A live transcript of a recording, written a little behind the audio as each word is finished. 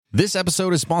This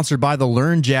episode is sponsored by the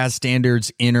Learn Jazz Standards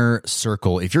Inner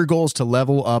Circle. If your goal is to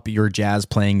level up your jazz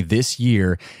playing this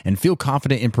year and feel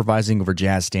confident improvising over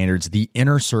jazz standards, the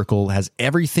Inner Circle has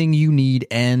everything you need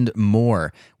and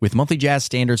more. With monthly jazz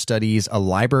standard studies, a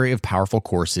library of powerful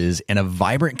courses, and a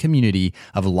vibrant community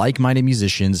of like-minded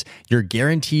musicians, you're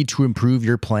guaranteed to improve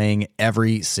your playing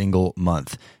every single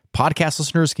month. Podcast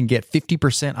listeners can get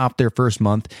 50% off their first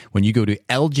month when you go to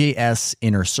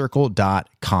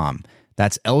ljsinnercircle.com.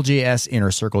 That's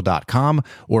ljsinnercircle.com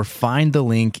or find the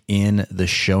link in the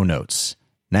show notes.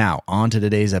 Now, on to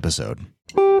today's episode.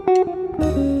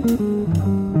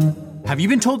 Have you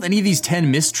been told any of these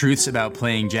 10 mistruths about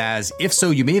playing jazz? If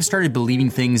so, you may have started believing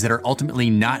things that are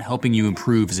ultimately not helping you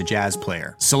improve as a jazz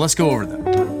player. So let's go over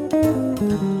them.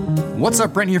 What's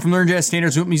up, Brent here from Learn Jazz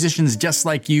Standards. We help musicians just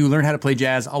like you learn how to play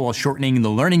jazz, all while shortening the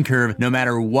learning curve, no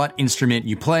matter what instrument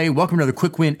you play. Welcome to another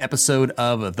quick win episode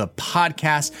of the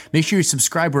podcast. Make sure you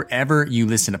subscribe wherever you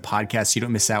listen to podcasts so you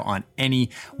don't miss out on any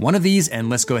one of these. And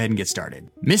let's go ahead and get started.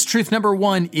 Mistruth number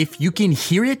 1, if you can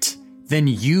hear it, then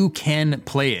you can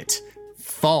play it.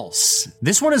 False.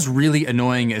 This one is really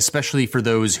annoying, especially for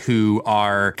those who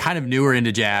are kind of newer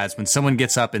into jazz. When someone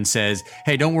gets up and says,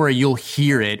 hey, don't worry, you'll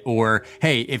hear it. Or,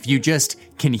 hey, if you just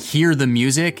can hear the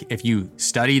music, if you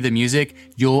study the music,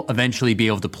 you'll eventually be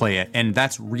able to play it. And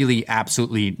that's really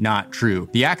absolutely not true.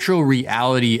 The actual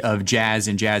reality of jazz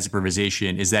and jazz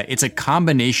improvisation is that it's a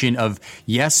combination of,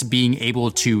 yes, being able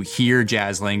to hear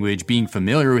jazz language, being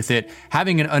familiar with it,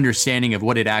 having an understanding of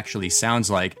what it actually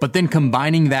sounds like, but then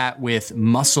combining that with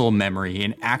muscle memory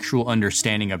and actual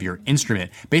understanding of your instrument,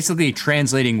 basically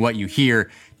translating what you hear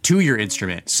to your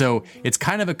instrument. So it's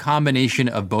kind of a combination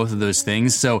of both of those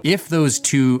things. So if those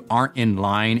two aren't in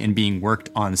line and being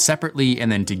worked on separately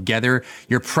and then together,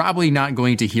 you're probably not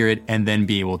going to hear it and then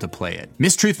be able to play it.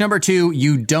 Mistruth number 2,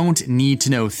 you don't need to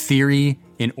know theory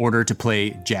in order to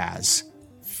play jazz.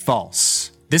 False.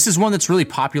 This is one that's really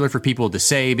popular for people to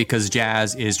say because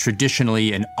jazz is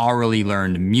traditionally an orally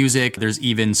learned music. There's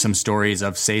even some stories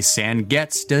of, say, Stan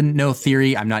Getz didn't know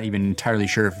theory. I'm not even entirely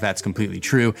sure if that's completely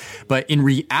true. But in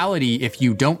reality, if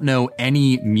you don't know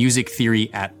any music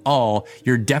theory at all,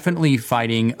 you're definitely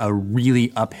fighting a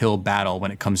really uphill battle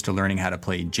when it comes to learning how to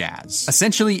play jazz.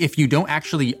 Essentially, if you don't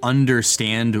actually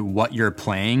understand what you're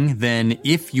playing, then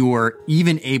if you're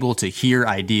even able to hear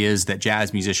ideas that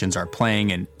jazz musicians are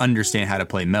playing and understand how to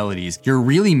play melodies, you're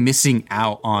really missing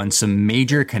out on some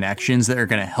major connections that are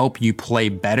going to help you play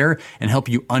better and help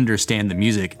you understand the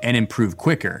music and improve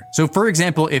quicker. So for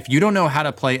example, if you don't know how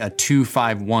to play a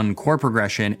 2-5-1 chord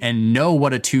progression and know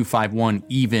what a 2-5-1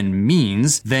 even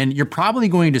means, then you're probably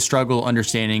going to struggle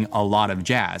understanding a lot of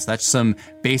jazz. That's some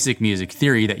basic music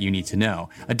theory that you need to know.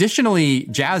 Additionally,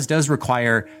 jazz does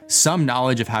require some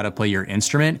knowledge of how to play your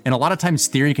instrument, and a lot of times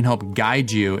theory can help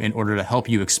guide you in order to help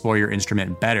you explore your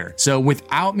instrument better. So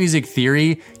without music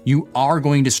theory, you are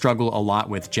going to struggle a lot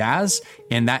with jazz,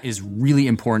 and that is really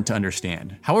important to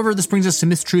understand. However, this brings us to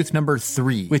mistruth number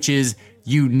 3, which is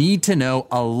you need to know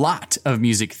a lot of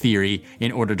music theory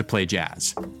in order to play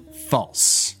jazz.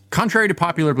 False. Contrary to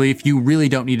popular belief, you really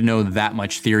don't need to know that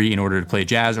much theory in order to play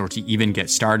jazz or to even get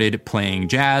started playing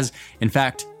jazz. In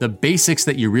fact, the basics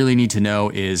that you really need to know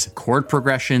is chord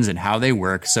progressions and how they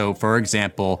work. So for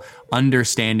example,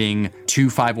 understanding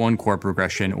 2-5-1 chord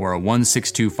progression or a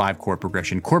 1-6-2-5 chord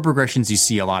progression. Chord progressions you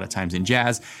see a lot of times in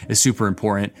jazz is super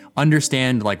important.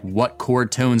 Understand like what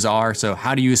chord tones are. So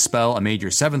how do you spell a major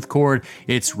 7th chord?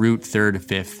 It's root, 3rd,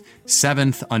 5th,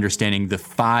 7th, understanding the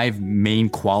 5 main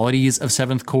qualities of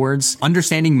 7th chords,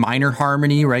 understanding minor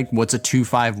harmony, right? What's a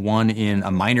 2-5-1 in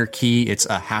a minor key? It's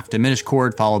a half diminished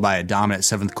chord followed by a dominant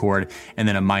 7th chord and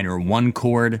then a minor 1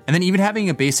 chord. And then even having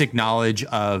a basic knowledge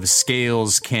of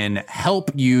scales can help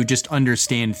you just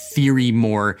understand theory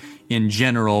more in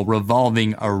general,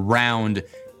 revolving around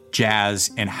jazz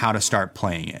and how to start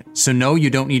playing it. So no, you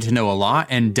don't need to know a lot,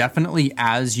 and definitely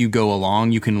as you go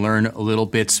along, you can learn little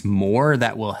bits more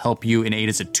that will help you and aid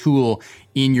as a tool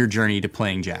in your journey to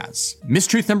playing jazz.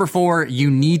 Mistruth number 4, you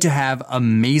need to have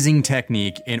amazing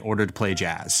technique in order to play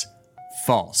jazz.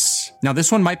 False. Now,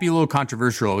 this one might be a little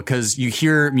controversial because you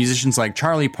hear musicians like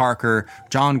Charlie Parker,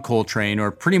 John Coltrane, or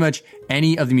pretty much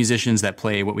any of the musicians that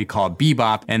play what we call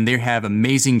bebop, and they have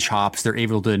amazing chops. They're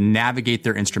able to navigate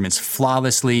their instruments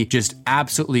flawlessly, just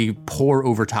absolutely pour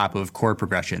over top of chord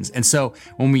progressions. And so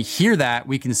when we hear that,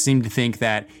 we can seem to think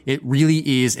that it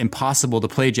really is impossible to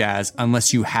play jazz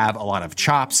unless you have a lot of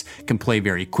chops, can play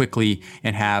very quickly,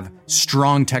 and have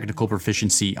strong technical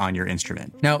proficiency on your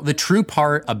instrument. Now, the true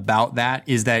part about that that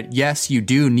is that yes, you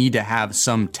do need to have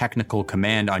some technical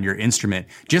command on your instrument,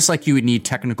 just like you would need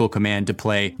technical command to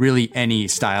play really any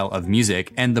style of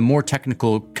music. And the more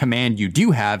technical command you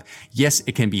do have, yes,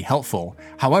 it can be helpful.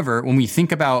 However, when we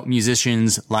think about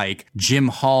musicians like Jim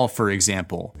Hall, for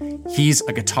example, he's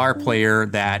a guitar player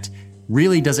that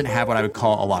really doesn't have what I would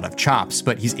call a lot of chops,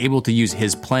 but he's able to use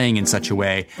his playing in such a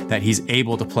way that he's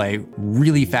able to play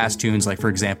really fast tunes. Like, for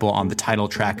example, on the title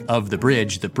track of The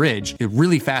Bridge, a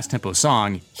really fast tempo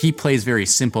song, he plays very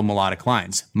simple melodic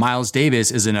lines. Miles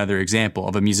Davis is another example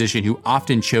of a musician who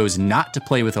often chose not to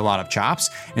play with a lot of chops,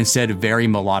 instead very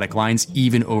melodic lines,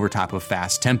 even over top of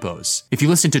fast tempos. If you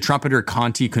listen to trumpeter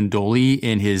Conte Condoli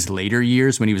in his later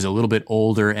years, when he was a little bit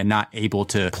older and not able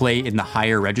to play in the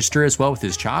higher register as well with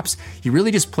his chops, he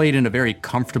really just played in a very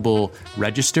comfortable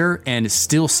register and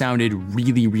still sounded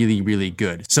really, really, really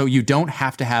good. So you don't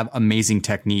have to have amazing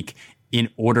technique in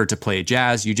order to play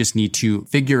jazz. You just need to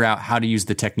figure out how to use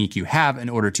the technique you have in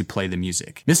order to play the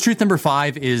music. Mistruth number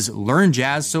 5 is learn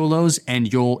jazz solos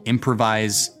and you'll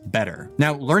improvise better.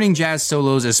 Now, learning jazz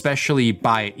solos, especially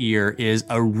by ear, is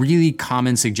a really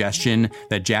common suggestion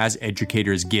that jazz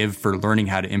educators give for learning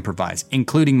how to improvise,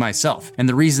 including myself. And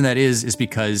the reason that is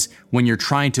because when you're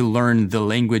trying to learn the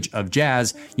language of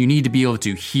jazz, you need to be able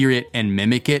to hear it and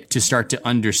mimic it to start to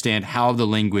understand how the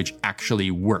language actually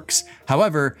works.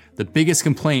 However, the biggest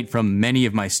complaint from many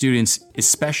of my students,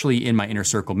 especially in my Inner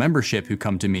Circle membership who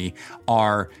come to me,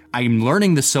 are I'm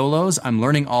learning the solos, I'm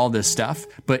learning all this stuff,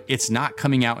 but it's not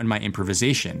coming out in my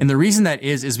improvisation. And the reason that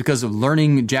is because of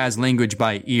learning jazz language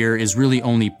by ear is really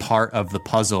only part of the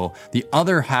puzzle. The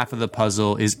other half of the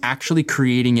puzzle is actually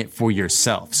creating it for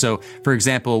yourself. So, for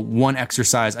example, one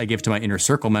exercise I give to my Inner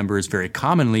Circle members very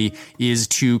commonly is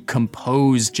to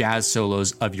compose jazz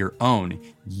solos of your own,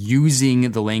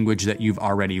 using the language that you've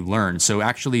already learned. So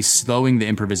actually slowing the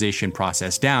improvisation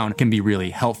process down can be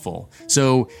really helpful.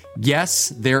 So yes,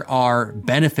 there are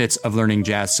benefits of learning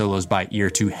jazz solos by ear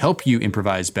to help you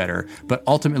improvise better, but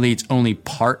ultimately it's only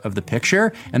part of the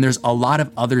picture, and there's a lot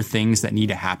of other things that need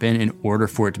to happen in order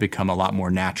for it to become a lot more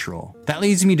natural. That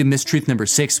leads me to mistruth number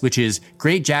 6, which is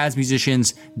great jazz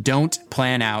musicians don't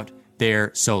plan out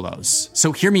their solos.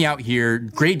 So hear me out here.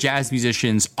 Great jazz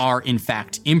musicians are in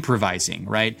fact improvising,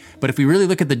 right? But if we really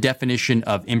look at the definition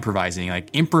of improvising,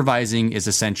 like improvising is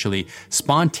essentially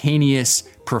spontaneous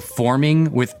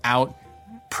performing without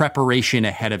preparation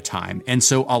ahead of time. And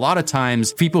so a lot of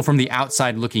times people from the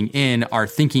outside looking in are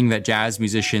thinking that jazz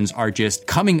musicians are just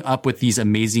coming up with these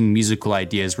amazing musical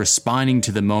ideas, responding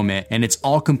to the moment, and it's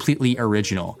all completely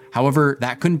original. However,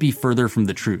 that couldn't be further from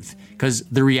the truth, because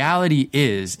the reality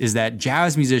is that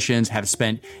jazz musicians have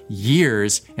spent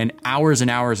years and hours and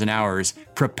hours and hours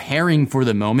preparing for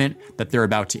the moment that they're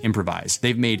about to improvise.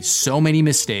 They've made so many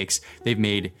mistakes. They've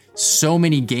made so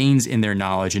many gains in their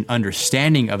knowledge and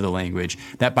understanding of the language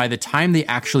that by the time they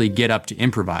actually get up to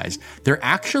improvise, they're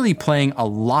actually playing a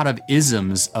lot of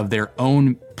isms of their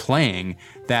own playing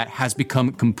that has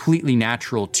become completely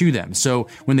natural to them. So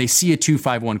when they see a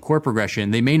 2-5-1 chord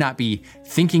progression, they may not be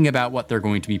thinking about what they're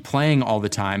going to be playing all the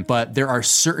time, but there are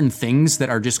certain things that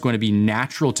are just going to be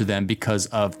natural to them because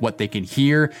of what they can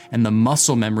hear and the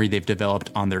muscle memory they've developed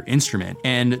on their instrument.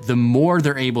 And the more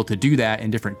they're able to do that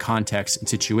in different contexts and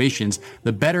situations,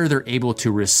 the better they're able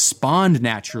to respond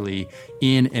naturally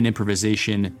in an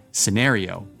improvisation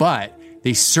scenario. But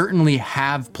they certainly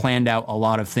have planned out a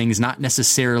lot of things, not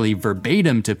necessarily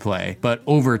verbatim to play, but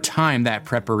over time, that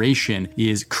preparation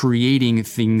is creating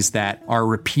things that are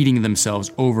repeating themselves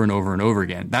over and over and over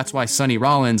again. That's why Sonny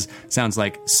Rollins sounds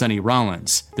like Sonny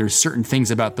Rollins. There's certain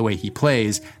things about the way he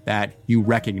plays that you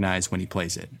recognize when he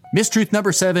plays it. Mistruth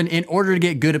number 7, in order to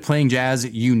get good at playing jazz,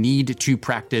 you need to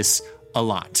practice a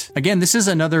lot. Again, this is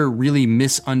another really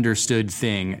misunderstood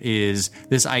thing, is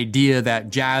this idea that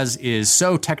jazz is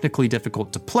so technically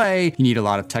difficult to play. You need a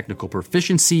lot of technical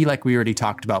proficiency, like we already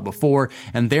talked about before,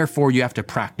 and therefore you have to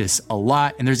practice a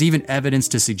lot. And there's even evidence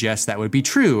to suggest that would be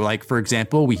true. Like, for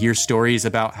example, we hear stories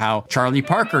about how Charlie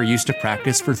Parker used to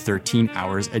practice for 13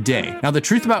 hours a day. Now, the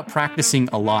truth about practicing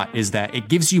a lot is that it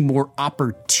gives you more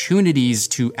opportunities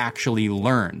to actually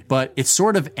learn, but it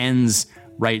sort of ends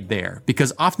right there,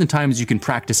 because oftentimes you can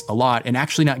practice a lot and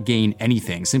actually not gain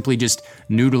anything, simply just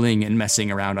noodling and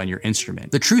messing around on your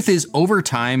instrument. The truth is, over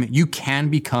time, you can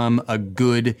become a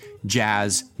good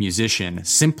jazz musician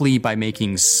simply by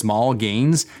making small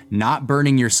gains, not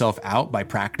burning yourself out by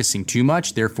practicing too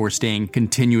much, therefore staying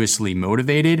continuously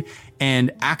motivated,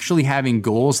 and actually having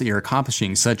goals that you're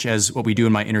accomplishing, such as what we do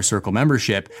in my Inner Circle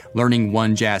membership, learning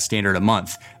one jazz standard a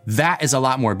month. That is a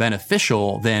lot more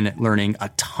beneficial than learning a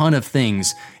ton of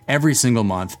things every single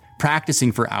month,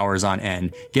 practicing for hours on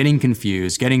end, getting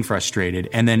confused, getting frustrated,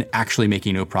 and then actually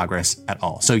making no progress at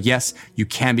all. So yes, you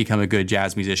can become a good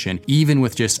jazz musician, even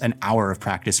with just an hour of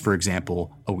practice, for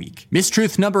example, a week.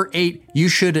 Mistruth number 8, you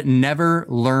should never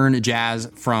learn jazz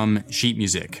from sheet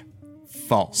music.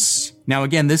 False. Now,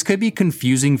 again, this could be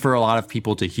confusing for a lot of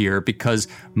people to hear because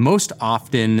most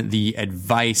often the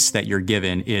advice that you're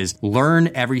given is learn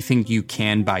everything you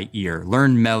can by ear,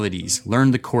 learn melodies,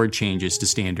 learn the chord changes to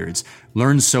standards,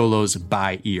 learn solos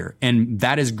by ear. And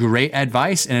that is great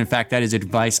advice. And in fact, that is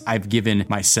advice I've given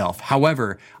myself.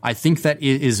 However, I think that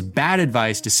it is bad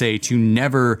advice to say to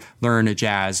never learn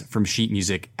jazz from sheet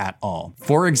music at all.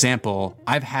 For example,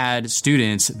 I've had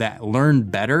students that learn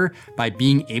better by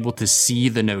being able to see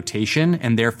the notation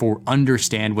and therefore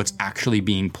understand what's actually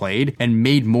being played and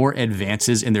made more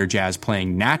advances in their jazz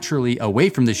playing naturally away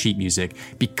from the sheet music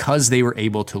because they were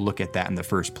able to look at that in the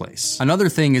first place. Another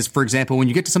thing is, for example, when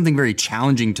you get to something very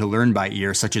challenging to learn by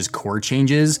ear, such as chord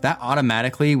changes, that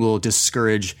automatically will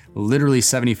discourage literally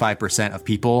 75% of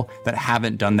people that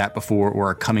haven't done that before or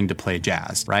are coming to play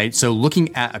jazz, right? So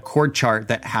looking at a chord chart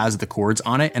that has the chords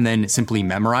on it and then simply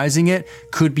memorizing it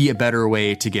could be a better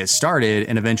way to get started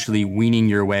and eventually weaning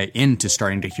your way into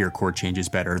starting to hear chord changes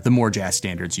better the more jazz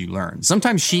standards you learn.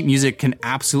 Sometimes sheet music can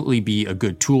absolutely be a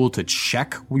good tool to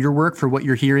check your work for what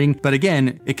you're hearing, but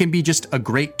again, it can be just a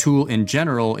great tool in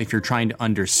general if you're trying to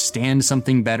understand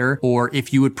something better, or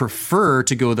if you would prefer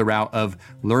to go the route of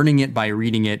learning it by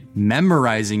reading it,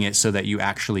 memorizing it so that you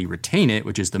actually retain it,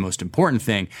 which is the most important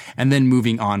thing, and then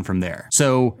moving on from there.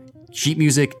 So sheet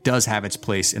music does have its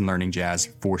place in learning jazz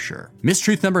for sure.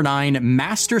 Mistruth number 9,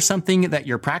 master something that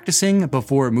you're practicing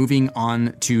before moving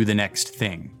on to the next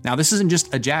thing. Now, this isn't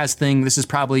just a jazz thing. This is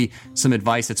probably some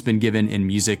advice that's been given in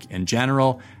music in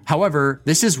general. However,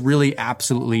 this is really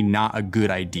absolutely not a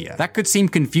good idea. That could seem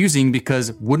confusing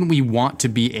because wouldn't we want to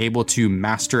be able to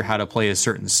master how to play a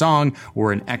certain song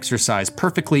or an exercise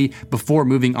perfectly before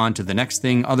moving on to the next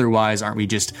thing? Otherwise, aren't we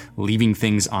just leaving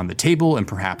things on the table and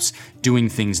perhaps doing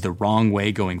things the wrong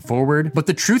way going forward? But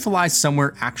the truth lies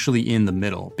somewhere actually in the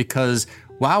middle, because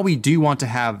while we do want to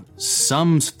have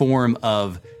some form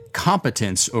of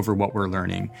competence over what we're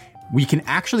learning, we can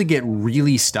actually get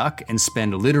really stuck and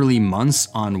spend literally months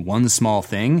on one small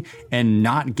thing and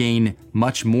not gain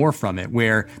much more from it,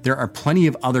 where there are plenty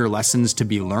of other lessons to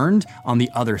be learned on the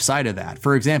other side of that.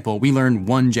 For example, we learn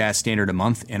one jazz standard a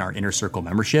month in our Inner Circle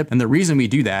membership. And the reason we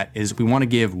do that is we want to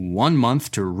give 1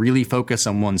 month to really focus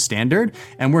on one standard.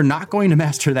 And we're not going to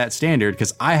master that standard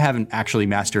because I haven't actually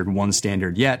mastered one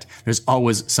standard yet. There's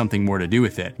always something more to do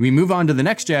with it. We move on to the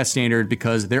next jazz standard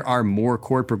because there are more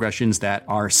chord progressions that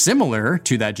are similar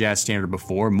to that jazz standard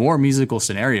before, more musical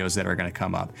scenarios that are going to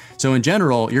come up. So in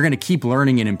general, you're going to keep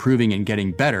learning and improving and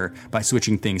getting better by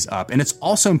switching things up. And it's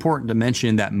also important to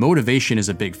mention that motivation is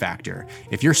a big factor.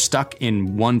 If you're stuck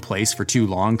in one place for too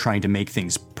long trying to make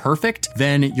things perfect,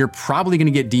 then you're probably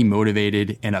going to get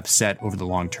demotivated and upset over the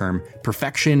long term.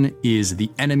 Perfection is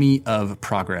the enemy of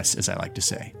progress, as I like to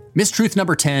say. Mistruth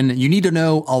number 10, you need to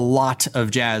know a lot of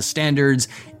jazz standards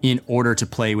in order to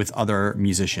play with other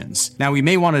musicians. Now, we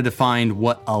may want to define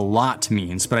what a lot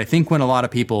means, but I think when a lot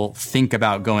of people think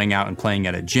about going out and playing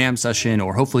at a jam session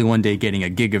or hopefully one day getting a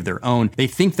gig of their own, they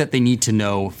think that they need to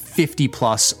know 50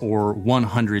 plus or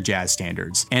 100 jazz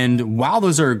standards. And while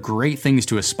those are great things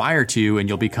to aspire to, and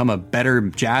you'll become a better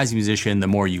jazz musician the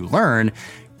more you learn,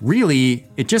 really,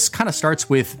 it just kind of starts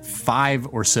with 5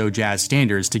 or so jazz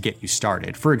standards to get you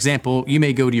started. For example, you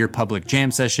may go to your public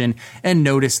jam session and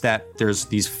notice that there's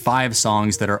these 5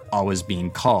 songs that are always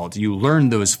being called. You learn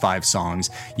those 5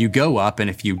 songs, you go up, and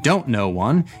if you don't know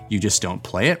one, you just don't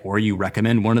play it, or you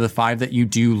recommend one of the 5 that you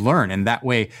do learn, and that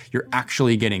way you're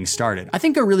actually getting started. I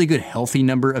think a really good healthy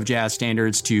number of jazz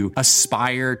standards to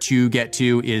aspire to get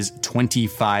to is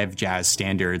 25 jazz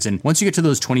standards. And once you get to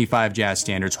those 25 jazz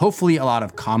standards, hopefully a lot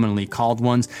of commonly called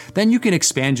ones, then you can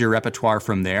expand your repertoire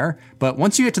from there. But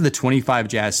once you get to the 25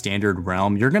 jazz standard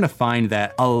realm, you're going to find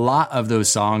that a lot of those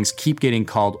songs keep getting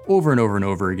called over and over and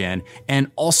over again,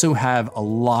 and also have a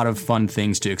lot of fun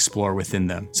things to explore within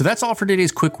them. So that's all for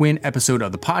today's quick win episode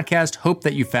of the podcast. Hope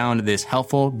that you found this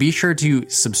helpful. Be sure to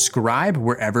subscribe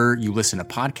wherever you listen to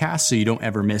podcasts so you don't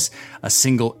ever miss a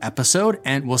single episode,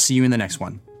 and we'll see you in the next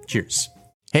one. Cheers.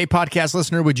 Hey, podcast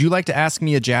listener, would you like to ask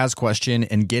me a jazz question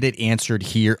and get it answered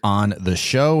here on the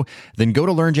show? Then go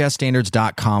to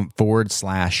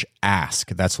learnjazzstandards.com/ask.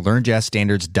 That's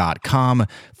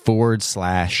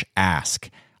learnjazzstandards.com/ask.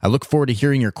 I look forward to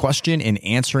hearing your question and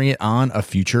answering it on a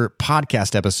future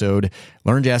podcast episode.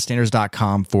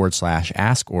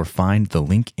 Learnjazzstandards.com/ask, or find the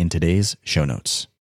link in today's show notes.